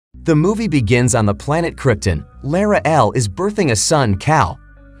The movie begins on the planet Krypton. Lara-El is birthing a son, Kal.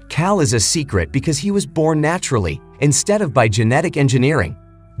 Kal is a secret because he was born naturally, instead of by genetic engineering.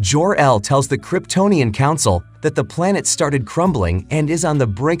 Jor-El tells the Kryptonian Council that the planet started crumbling and is on the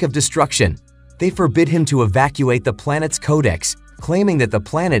brink of destruction. They forbid him to evacuate the planet's codex, claiming that the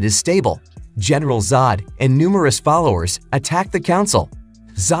planet is stable. General Zod and numerous followers attack the council.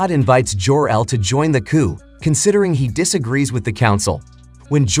 Zod invites Jor-El to join the coup, considering he disagrees with the council.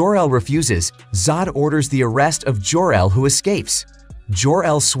 When Jor-El refuses, Zod orders the arrest of Jor-El, who escapes.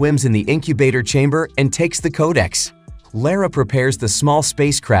 Jor-El swims in the incubator chamber and takes the codex. Lara prepares the small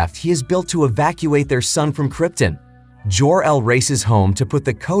spacecraft he has built to evacuate their son from Krypton. Jor-El races home to put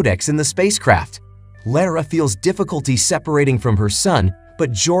the codex in the spacecraft. Lara feels difficulty separating from her son,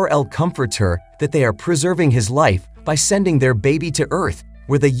 but Jor-El comforts her that they are preserving his life by sending their baby to Earth,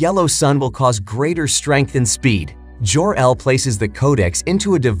 where the yellow sun will cause greater strength and speed. Jor-El places the codex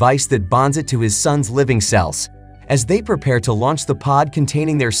into a device that bonds it to his son's living cells. As they prepare to launch the pod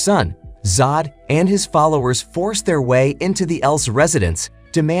containing their son, Zod and his followers force their way into the El's residence,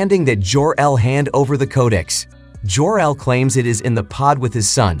 demanding that Jor-El hand over the codex. Jor-El claims it is in the pod with his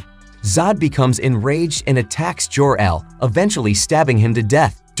son. Zod becomes enraged and attacks Jor-El, eventually stabbing him to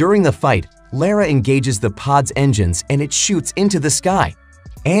death. During the fight, Lara engages the pod's engines and it shoots into the sky.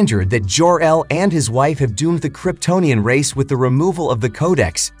 Angered that Jor-El and his wife have doomed the Kryptonian race with the removal of the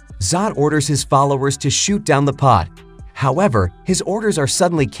codex, Zod orders his followers to shoot down the pod. However, his orders are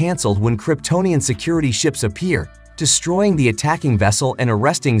suddenly cancelled when Kryptonian security ships appear, destroying the attacking vessel and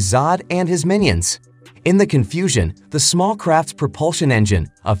arresting Zod and his minions. In the confusion, the small craft's propulsion engine,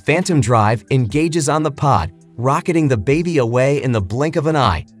 a phantom drive, engages on the pod, rocketing the baby away in the blink of an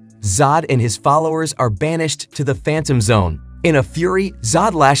eye. Zod and his followers are banished to the Phantom Zone. In a fury,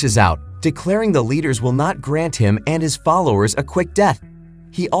 Zod lashes out, declaring the leaders will not grant him and his followers a quick death.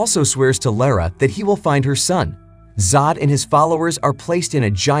 He also swears to Lara that he will find her son. Zod and his followers are placed in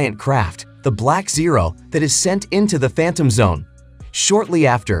a giant craft, the Black Zero, that is sent into the Phantom Zone. Shortly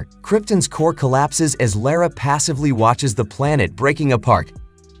after, Krypton's core collapses as Lara passively watches the planet breaking apart.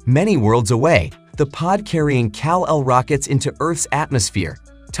 Many worlds away, the pod carrying Kal-El rockets into Earth's atmosphere,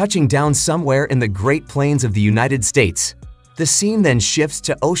 touching down somewhere in the Great Plains of the United States. The scene then shifts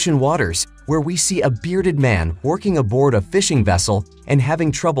to ocean waters, where we see a bearded man working aboard a fishing vessel and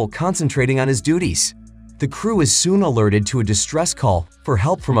having trouble concentrating on his duties. The crew is soon alerted to a distress call for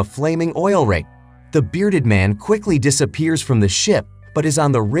help from a flaming oil rig. The bearded man quickly disappears from the ship, but is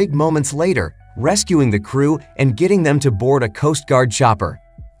on the rig moments later, rescuing the crew and getting them to board a Coast Guard chopper.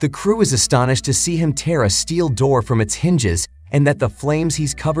 The crew is astonished to see him tear a steel door from its hinges and that the flames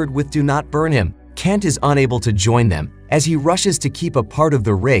he's covered with do not burn him. Kent is unable to join them, as he rushes to keep a part of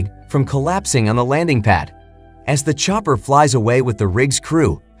the rig from collapsing on the landing pad. As the chopper flies away with the rig's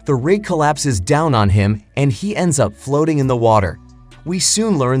crew, the rig collapses down on him and he ends up floating in the water. We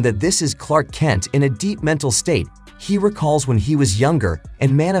soon learn that this is Clark Kent in a deep mental state. He recalls when he was younger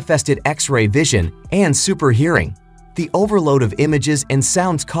and manifested X-ray vision and super hearing. The overload of images and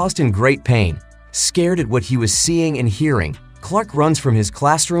sounds caused him great pain. Scared at what he was seeing and hearing, Clark runs from his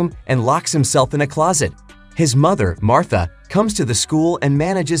classroom and locks himself in a closet. His mother, Martha, comes to the school and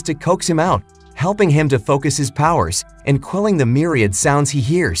manages to coax him out, helping him to focus his powers and quelling the myriad sounds he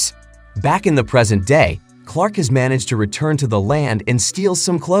hears. Back in the present day, Clark has managed to return to the land and steals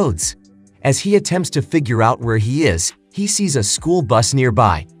some clothes. As he attempts to figure out where he is, he sees a school bus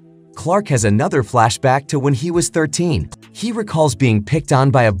nearby. Clark has another flashback to when he was 13. He recalls being picked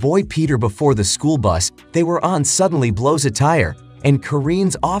on by a boy Peter before the school bus they were on suddenly blows a tire and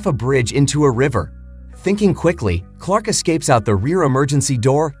careens off a bridge into a river. Thinking quickly, Clark escapes out the rear emergency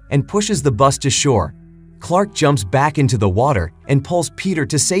door and pushes the bus to shore. Clark jumps back into the water and pulls Peter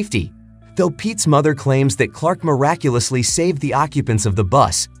to safety. Though Pete's mother claims that Clark miraculously saved the occupants of the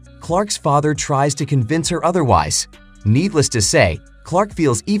bus, Clark's father tries to convince her otherwise. Needless to say, Clark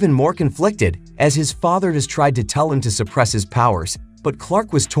feels even more conflicted as his father has tried to tell him to suppress his powers, but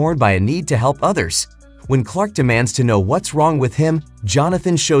Clark was torn by a need to help others. When Clark demands to know what's wrong with him,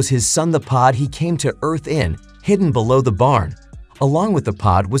 Jonathan shows his son the pod he came to Earth in, hidden below the barn. Along with the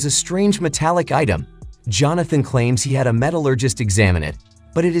pod was a strange metallic item. Jonathan claims he had a metallurgist examine it,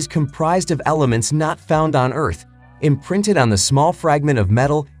 but it is comprised of elements not found on Earth. Imprinted on the small fragment of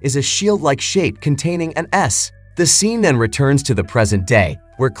metal is a shield-like shape containing an S. The scene then returns to the present day,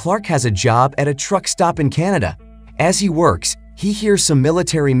 where Clark has a job at a truck stop in Canada. As he works, he hears some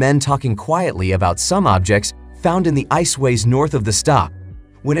military men talking quietly about some objects found in the iceways north of the stop.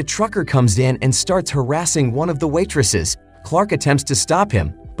 When a trucker comes in and starts harassing one of the waitresses, Clark attempts to stop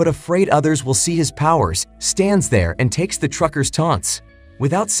him, but afraid others will see his powers, stands there and takes the trucker's taunts.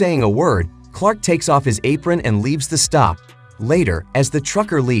 Without saying a word, Clark takes off his apron and leaves the stop. Later, as the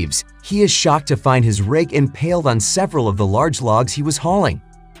trucker leaves, he is shocked to find his rig impaled on several of the large logs he was hauling.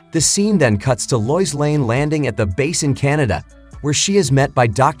 The scene then cuts to Lois Lane landing at the base in Canada, where she is met by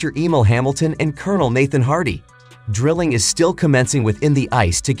Dr. Emil Hamilton and Colonel Nathan Hardy. Drilling is still commencing within the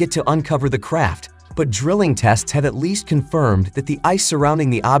ice to get to uncover the craft, but drilling tests have at least confirmed that the ice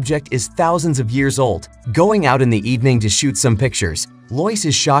surrounding the object is thousands of years old. Going out in the evening to shoot some pictures, Lois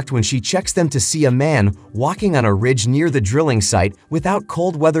is shocked when she checks them to see a man walking on a ridge near the drilling site without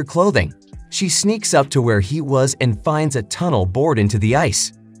cold weather clothing. She sneaks up to where he was and finds a tunnel bored into the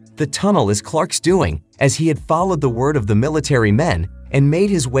ice. The tunnel is Clark's doing, as he had followed the word of the military men and made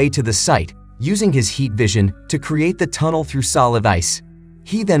his way to the site, using his heat vision to create the tunnel through solid ice.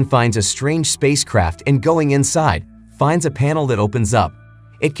 He then finds a strange spacecraft and going inside, finds a panel that opens up.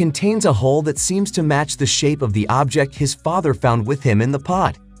 It contains a hole that seems to match the shape of the object his father found with him in the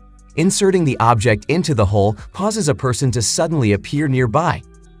pod. Inserting the object into the hole causes a person to suddenly appear nearby.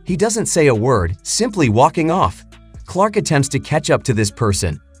 He doesn't say a word, simply walking off. Clark attempts to catch up to this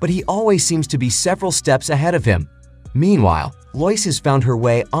person, but he always seems to be several steps ahead of him. Meanwhile, Lois has found her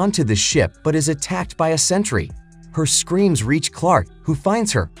way onto the ship but is attacked by a sentry. Her screams reach Clark, who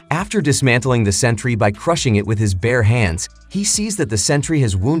finds her. After dismantling the sentry by crushing it with his bare hands, he sees that the sentry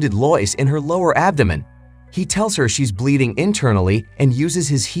has wounded Lois in her lower abdomen. He tells her she's bleeding internally and uses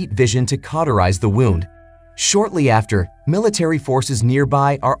his heat vision to cauterize the wound. Shortly after, military forces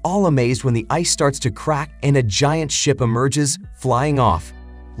nearby are all amazed when the ice starts to crack and a giant ship emerges, flying off.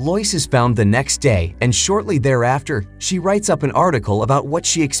 Lois is found the next day, and shortly thereafter, she writes up an article about what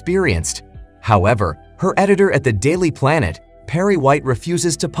she experienced. However, her editor at the Daily Planet, Perry White,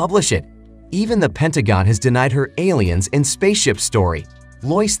 refuses to publish it. Even the Pentagon has denied her aliens and spaceship story.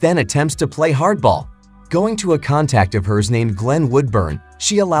 Lois then attempts to play hardball. Going to a contact of hers named Glenn Woodburn,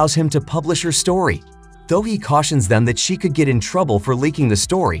 she allows him to publish her story. Though he cautions them that she could get in trouble for leaking the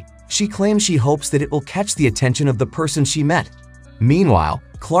story, she claims she hopes that it will catch the attention of the person she met. Meanwhile,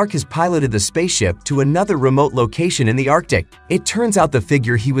 Clark has piloted the spaceship to another remote location in the Arctic. It turns out the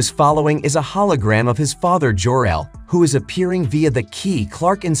figure he was following is a hologram of his father Jor-El, who is appearing via the key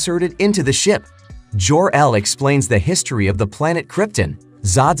Clark inserted into the ship. Jor-El explains the history of the planet Krypton,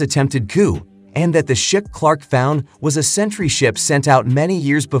 Zod's attempted coup, and that the ship Clark found was a sentry ship sent out many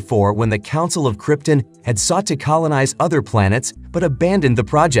years before when the Council of Krypton had sought to colonize other planets but abandoned the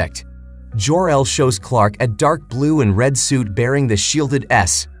project. Jor-El shows Clark a dark blue and red suit bearing the shielded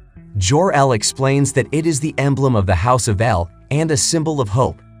S. Jor-El explains that it is the emblem of the House of El and a symbol of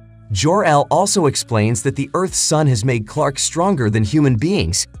hope. Jor-El also explains that the Earth's sun has made Clark stronger than human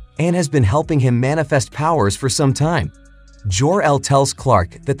beings and has been helping him manifest powers for some time. Jor-El tells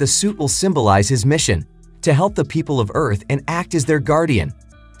Clark that the suit will symbolize his mission, to help the people of Earth and act as their guardian.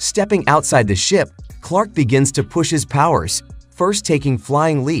 Stepping outside the ship, Clark begins to push his powers, first taking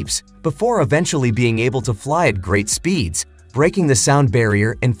flying leaps, before eventually being able to fly at great speeds, breaking the sound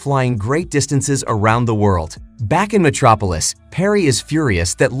barrier and flying great distances around the world. Back in Metropolis, Perry is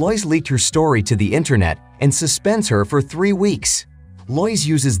furious that Lois leaked her story to the internet and suspends her for 3 weeks. Lois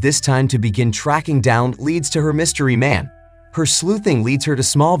uses this time to begin tracking down leads to her mystery man. Her sleuthing leads her to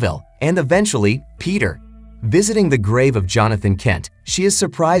Smallville, and eventually, Peter. Visiting the grave of Jonathan Kent, she is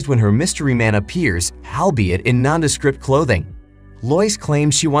surprised when her mystery man appears, albeit in nondescript clothing. Lois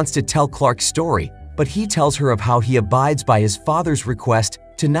claims she wants to tell Clark's story, but he tells her of how he abides by his father's request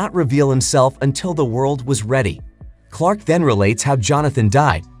to not reveal himself until the world was ready. Clark then relates how Jonathan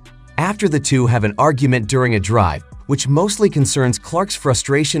died. After the two have an argument during a drive, which mostly concerns Clark's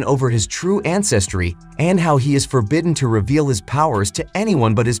frustration over his true ancestry and how he is forbidden to reveal his powers to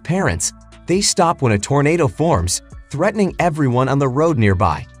anyone but his parents, they stop when a tornado forms, threatening everyone on the road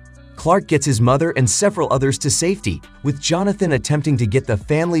nearby. Clark gets his mother and several others to safety, with Jonathan attempting to get the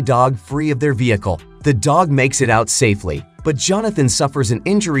family dog free of their vehicle. The dog makes it out safely, but Jonathan suffers an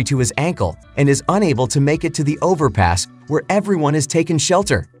injury to his ankle and is unable to make it to the overpass where everyone has taken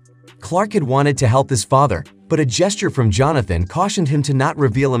shelter. Clark had wanted to help his father, but a gesture from Jonathan cautioned him to not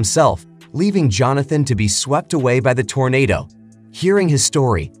reveal himself, leaving Jonathan to be swept away by the tornado. Hearing his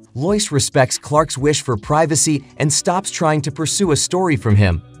story, Lois respects Clark's wish for privacy and stops trying to pursue a story from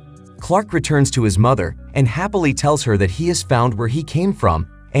him. Clark returns to his mother and happily tells her that he has found where he came from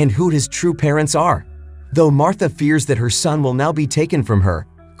and who his true parents are. Though Martha fears that her son will now be taken from her,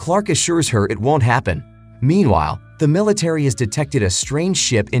 Clark assures her it won't happen. Meanwhile, the military has detected a strange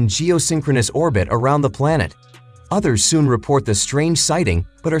ship in geosynchronous orbit around the planet. Others soon report the strange sighting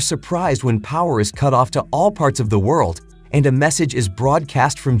but are surprised when power is cut off to all parts of the world and a message is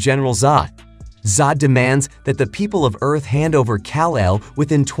broadcast from General Zod. Zod demands that the people of Earth hand over Kal-El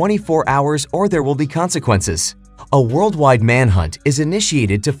within 24 hours or there will be consequences. A worldwide manhunt is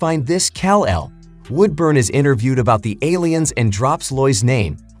initiated to find this Kal-El. Woodburn is interviewed about the aliens and drops Lois'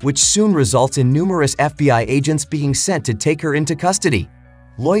 name, which soon results in numerous FBI agents being sent to take her into custody.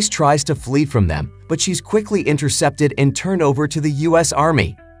 Lois tries to flee from them, but she's quickly intercepted and turned over to the U.S.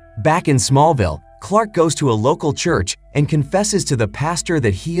 Army. Back in Smallville, Clark goes to a local church and confesses to the pastor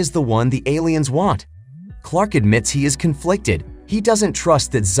that he is the one the aliens want. Clark admits he is conflicted. He doesn't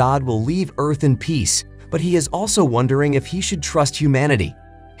trust that Zod will leave Earth in peace, but he is also wondering if he should trust humanity.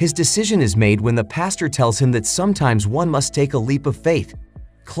 His decision is made when the pastor tells him that sometimes one must take a leap of faith.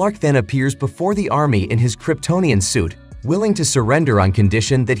 Clark then appears before the army in his Kryptonian suit, willing to surrender on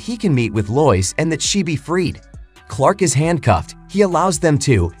condition that he can meet with Lois and that she be freed. Clark is handcuffed. He allows them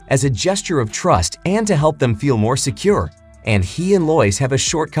to, as a gesture of trust and to help them feel more secure. And he and Lois have a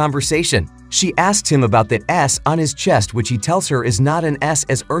short conversation. She asks him about the S on his chest, which he tells her is not an S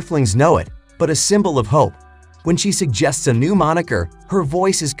as Earthlings know it, but a symbol of hope. When she suggests a new moniker, her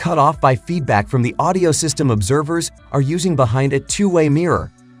voice is cut off by feedback from the audio system observers are using behind a two-way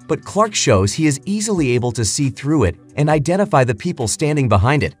mirror. But Clark shows he is easily able to see through it and identify the people standing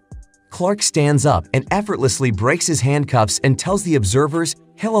behind it. Clark stands up and effortlessly breaks his handcuffs and tells the observers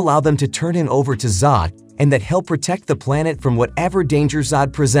he'll allow them to turn him over to Zod and that he'll protect the planet from whatever danger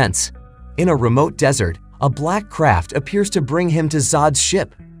Zod presents. In a remote desert, a black craft appears to bring him to Zod's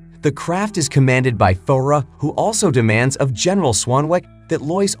ship. The craft is commanded by Thora, who also demands of General Swanwick that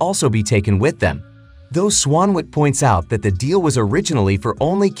Lois also be taken with them. Though Swanwick points out that the deal was originally for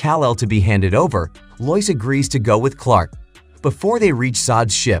only Kal-El to be handed over, Lois agrees to go with Clark. Before they reach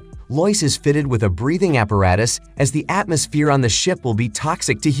Zod's ship, Lois is fitted with a breathing apparatus as the atmosphere on the ship will be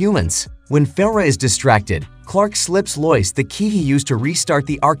toxic to humans. When Thora is distracted, Clark slips Lois the key he used to restart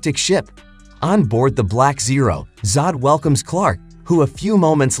the Arctic ship. On board the Black Zero, Zod welcomes Clark, who a few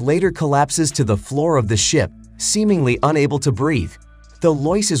moments later collapses to the floor of the ship, seemingly unable to breathe. Though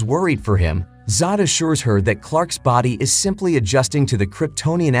Lois is worried for him, Zod assures her that Clark's body is simply adjusting to the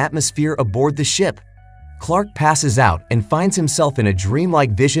Kryptonian atmosphere aboard the ship. Clark passes out and finds himself in a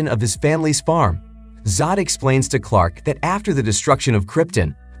dreamlike vision of his family's farm. Zod explains to Clark that after the destruction of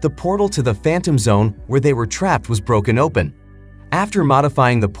Krypton, the portal to the Phantom Zone where they were trapped was broken open. After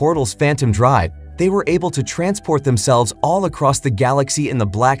modifying the portal's Phantom Drive, they were able to transport themselves all across the galaxy in the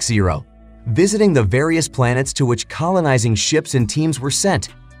Black Zero, visiting the various planets to which colonizing ships and teams were sent.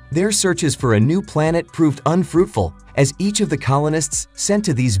 Their searches for a new planet proved unfruitful, as each of the colonists sent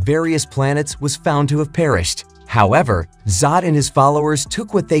to these various planets was found to have perished. However, Zod and his followers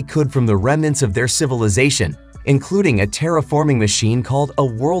took what they could from the remnants of their civilization, including a terraforming machine called a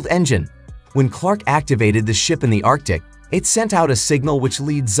world engine. When Clark activated the ship in the Arctic, it sent out a signal which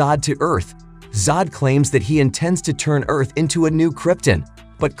leads Zod to Earth. Zod claims that he intends to turn Earth into a new Krypton,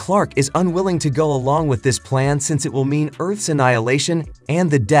 but Clark is unwilling to go along with this plan since it will mean Earth's annihilation and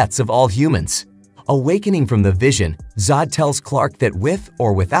the deaths of all humans. Awakening from the vision, Zod tells Clark that with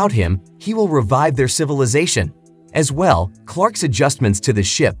or without him, he will revive their civilization. As well, Clark's adjustments to the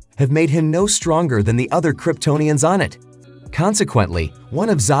ship have made him no stronger than the other Kryptonians on it. Consequently, one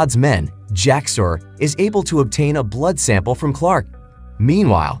of Zod's men, Jax-Ur, is able to obtain a blood sample from Clark.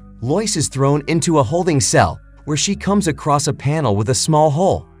 Meanwhile, Lois is thrown into a holding cell, where she comes across a panel with a small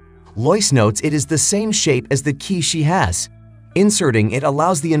hole. Lois notes it is the same shape as the key she has. Inserting it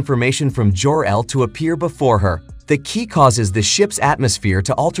allows the information from Jor-El to appear before her. The key causes the ship's atmosphere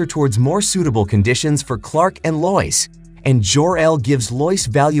to alter towards more suitable conditions for Clark and Lois, and Jor-El gives Lois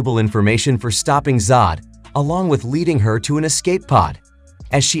valuable information for stopping Zod, along with leading her to an escape pod.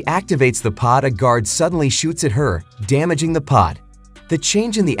 As she activates the pod, a guard suddenly shoots at her, damaging the pod. The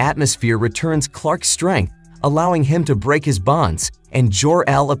change in the atmosphere returns Clark's strength, allowing him to break his bonds, and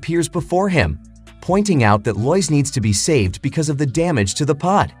Jor-El appears before him, pointing out that Lois needs to be saved because of the damage to the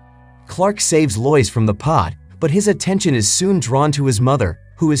pod. Clark saves Lois from the pod, but his attention is soon drawn to his mother,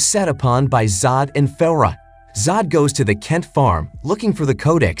 who is set upon by Zod and Thora. Zod goes to the Kent farm, looking for the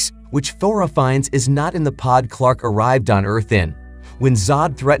Codex, which Thora finds is not in the pod Clark arrived on Earth in. When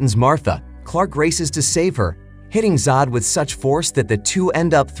Zod threatens Martha, Clark races to save her, hitting Zod with such force that the two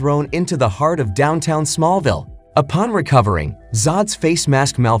end up thrown into the heart of downtown Smallville. Upon recovering, Zod's face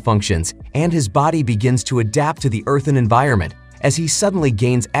mask malfunctions and his body begins to adapt to the earthen environment as he suddenly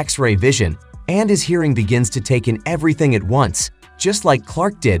gains X-ray vision and his hearing begins to take in everything at once, just like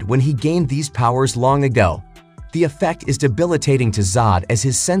Clark did when he gained these powers long ago. The effect is debilitating to Zod as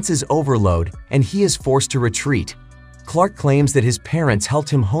his senses overload and he is forced to retreat. Clark claims that his parents helped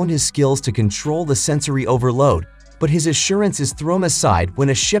him hone his skills to control the sensory overload, but his assurance is thrown aside when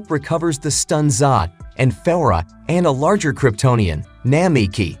a ship recovers the stunned Zod, and Faora and a larger Kryptonian,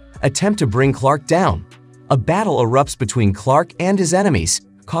 Namiki, attempt to bring Clark down. A battle erupts between Clark and his enemies,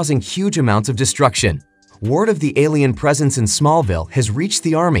 causing huge amounts of destruction. Word of the alien presence in Smallville has reached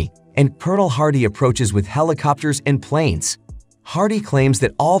the army, and Colonel Hardy approaches with helicopters and planes. Hardy claims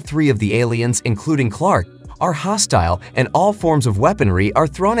that all three of the aliens, including Clark, are hostile and all forms of weaponry are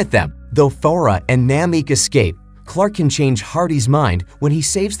thrown at them. Though Faora and Namik escape, Clark can change Hardy's mind when he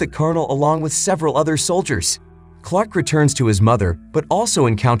saves the Colonel along with several other soldiers. Clark returns to his mother, but also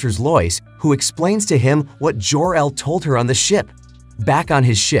encounters Lois, who explains to him what Jor-El told her on the ship. Back on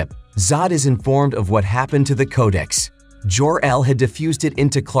his ship, Zod is informed of what happened to the Codex. Jor-El had diffused it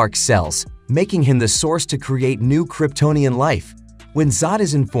into Clark's cells, making him the source to create new Kryptonian life. When Zod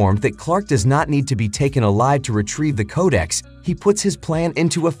is informed that Clark does not need to be taken alive to retrieve the Codex, he puts his plan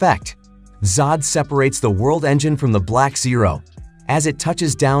into effect. Zod separates the World Engine from the Black Zero. As it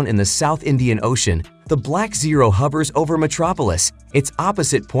touches down in the South Indian Ocean, the Black Zero hovers over Metropolis, its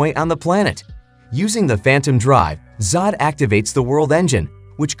opposite point on the planet. Using the Phantom Drive, Zod activates the World Engine,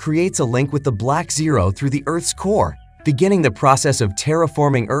 which creates a link with the Black Zero through the Earth's core, beginning the process of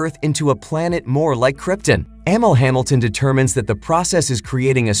terraforming Earth into a planet more like Krypton. Amel Hamilton determines that the process is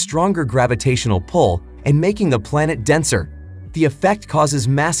creating a stronger gravitational pull and making the planet denser. The effect causes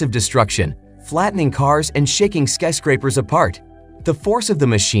massive destruction, flattening cars and shaking skyscrapers apart. The force of the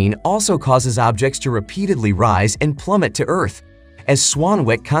machine also causes objects to repeatedly rise and plummet to Earth. As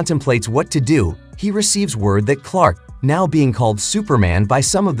Swanwick contemplates what to do, he receives word that Clark, now being called Superman by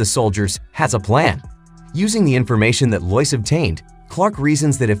some of the soldiers, has a plan. Using the information that Lois obtained, Clark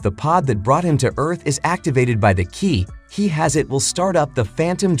reasons that if the pod that brought him to Earth is activated by the key he has, it will start up the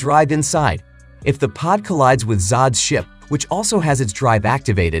Phantom Drive inside. If the pod collides with Zod's ship, which also has its drive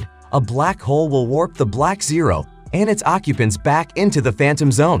activated, a black hole will warp the Black Zero and its occupants back into the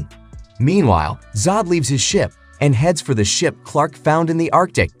Phantom Zone. Meanwhile, Zod leaves his ship and heads for the ship Clark found in the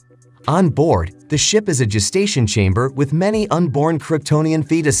Arctic. On board, the ship is a gestation chamber with many unborn Kryptonian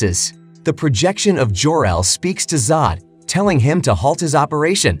fetuses. The projection of Jor-El speaks to Zod, telling him to halt his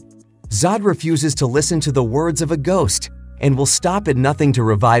operation. Zod refuses to listen to the words of a ghost and will stop at nothing to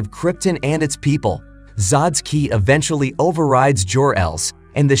revive Krypton and its people. Zod's key eventually overrides Jor-El's,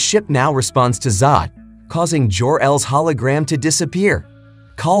 and the ship now responds to Zod, causing Jor-El's hologram to disappear.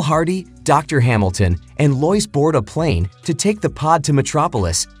 Call Hardy, Dr. Hamilton, and Lois board a plane to take the pod to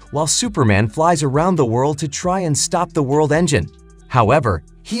Metropolis, while Superman flies around the world to try and stop the World Engine. However,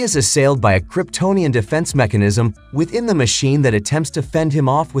 he is assailed by a Kryptonian defense mechanism within the machine that attempts to fend him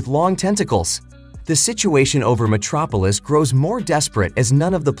off with long tentacles. The situation over Metropolis grows more desperate as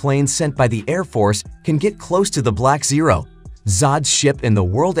none of the planes sent by the Air Force can get close to the Black Zero. Zod's ship and the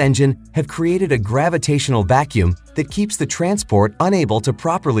World Engine have created a gravitational vacuum that keeps the transport unable to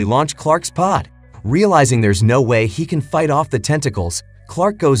properly launch Clark's pod. Realizing there's no way he can fight off the tentacles,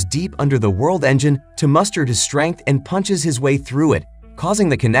 Clark goes deep under the World Engine to muster his strength and punches his way through it, causing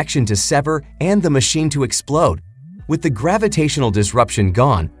the connection to sever and the machine to explode. With the gravitational disruption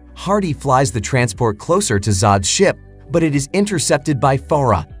gone, Hardy flies the transport closer to Zod's ship, but it is intercepted by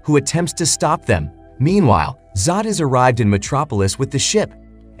Faora, who attempts to stop them. Meanwhile, Zod has arrived in Metropolis with the ship.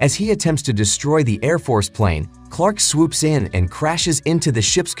 As he attempts to destroy the Air Force plane, Clark swoops in and crashes into the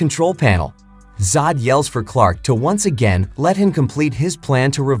ship's control panel. Zod yells for Clark to once again let him complete his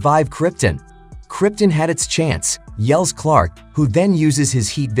plan to revive Krypton. Krypton had its chance, yells Clark, who then uses his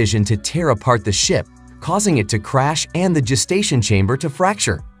heat vision to tear apart the ship, causing it to crash and the gestation chamber to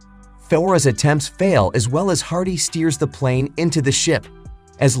fracture. Faora's attempts fail as well as Hardy steers the plane into the ship.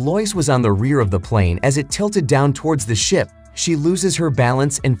 As Lois was on the rear of the plane as it tilted down towards the ship, she loses her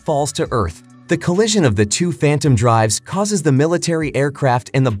balance and falls to Earth. The collision of the two Phantom Drives causes the military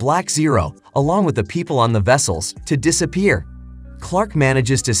aircraft and the Black Zero, along with the people on the vessels, to disappear. Clark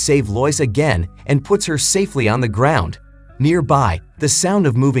manages to save Lois again and puts her safely on the ground. Nearby, the sound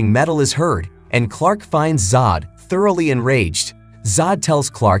of moving metal is heard, and Clark finds Zod, thoroughly enraged. Zod tells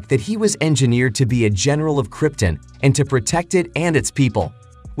Clark that he was engineered to be a general of Krypton and to protect it and its people.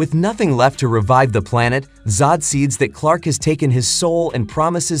 With nothing left to revive the planet, Zod sees that Clark has taken his soul and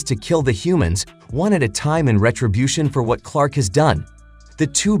promises to kill the humans, one at a time in retribution for what Clark has done. The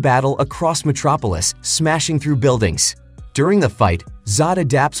two battle across Metropolis, smashing through buildings. During the fight, Zod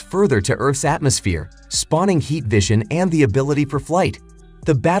adapts further to Earth's atmosphere, spawning heat vision and the ability for flight.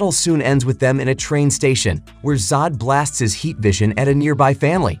 The battle soon ends with them in a train station, where Zod blasts his heat vision at a nearby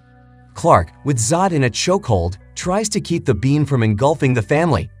family. Clark, with Zod in a chokehold, tries to keep the beam from engulfing the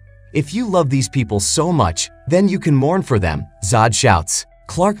family. "If you love these people so much, then you can mourn for them," Zod shouts.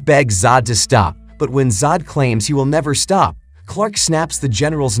 Clark begs Zod to stop, But when Zod claims he will never stop, Clark snaps the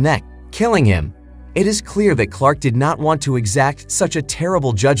general's neck, killing him. It is clear that Clark did not want to exact such a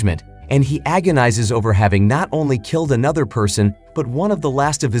terrible judgment, and he agonizes over having not only killed another person, but one of the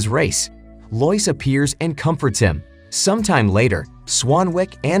last of his race. Lois appears and comforts him. Sometime later,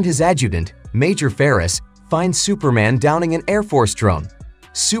 Swanwick and his adjutant, Major Ferris, find Superman downing an Air Force drone.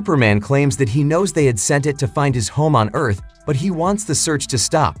 Superman claims that he knows they had sent it to find his home on Earth, but he wants the search to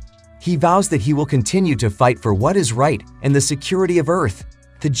stop. He vows that he will continue to fight for what is right and the security of Earth.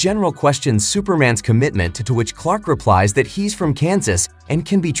 The general questions Superman's commitment, to which Clark replies that he's from Kansas and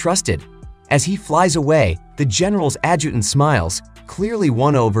can be trusted. As he flies away, the general's adjutant smiles, clearly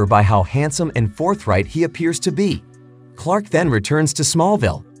won over by how handsome and forthright he appears to be. Clark then returns to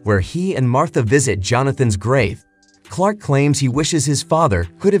Smallville, where he and Martha visit Jonathan's grave. Clark claims he wishes his father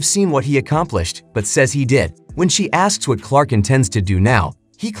could have seen what he accomplished, but says he did. When she asks what Clark intends to do now,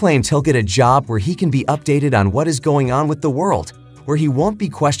 he claims he'll get a job where he can be updated on what is going on with the world, where he won't be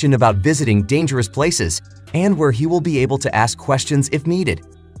questioned about visiting dangerous places, and where he will be able to ask questions if needed.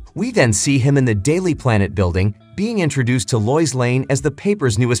 We then see him in the Daily Planet building, being introduced to Lois Lane as the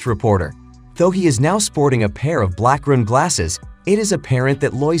paper's newest reporter. Though he is now sporting a pair of black-rimmed glasses, it is apparent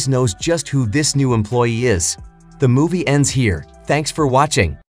that Lois knows just who this new employee is. The movie ends here. Thanks for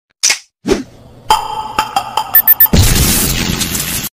watching.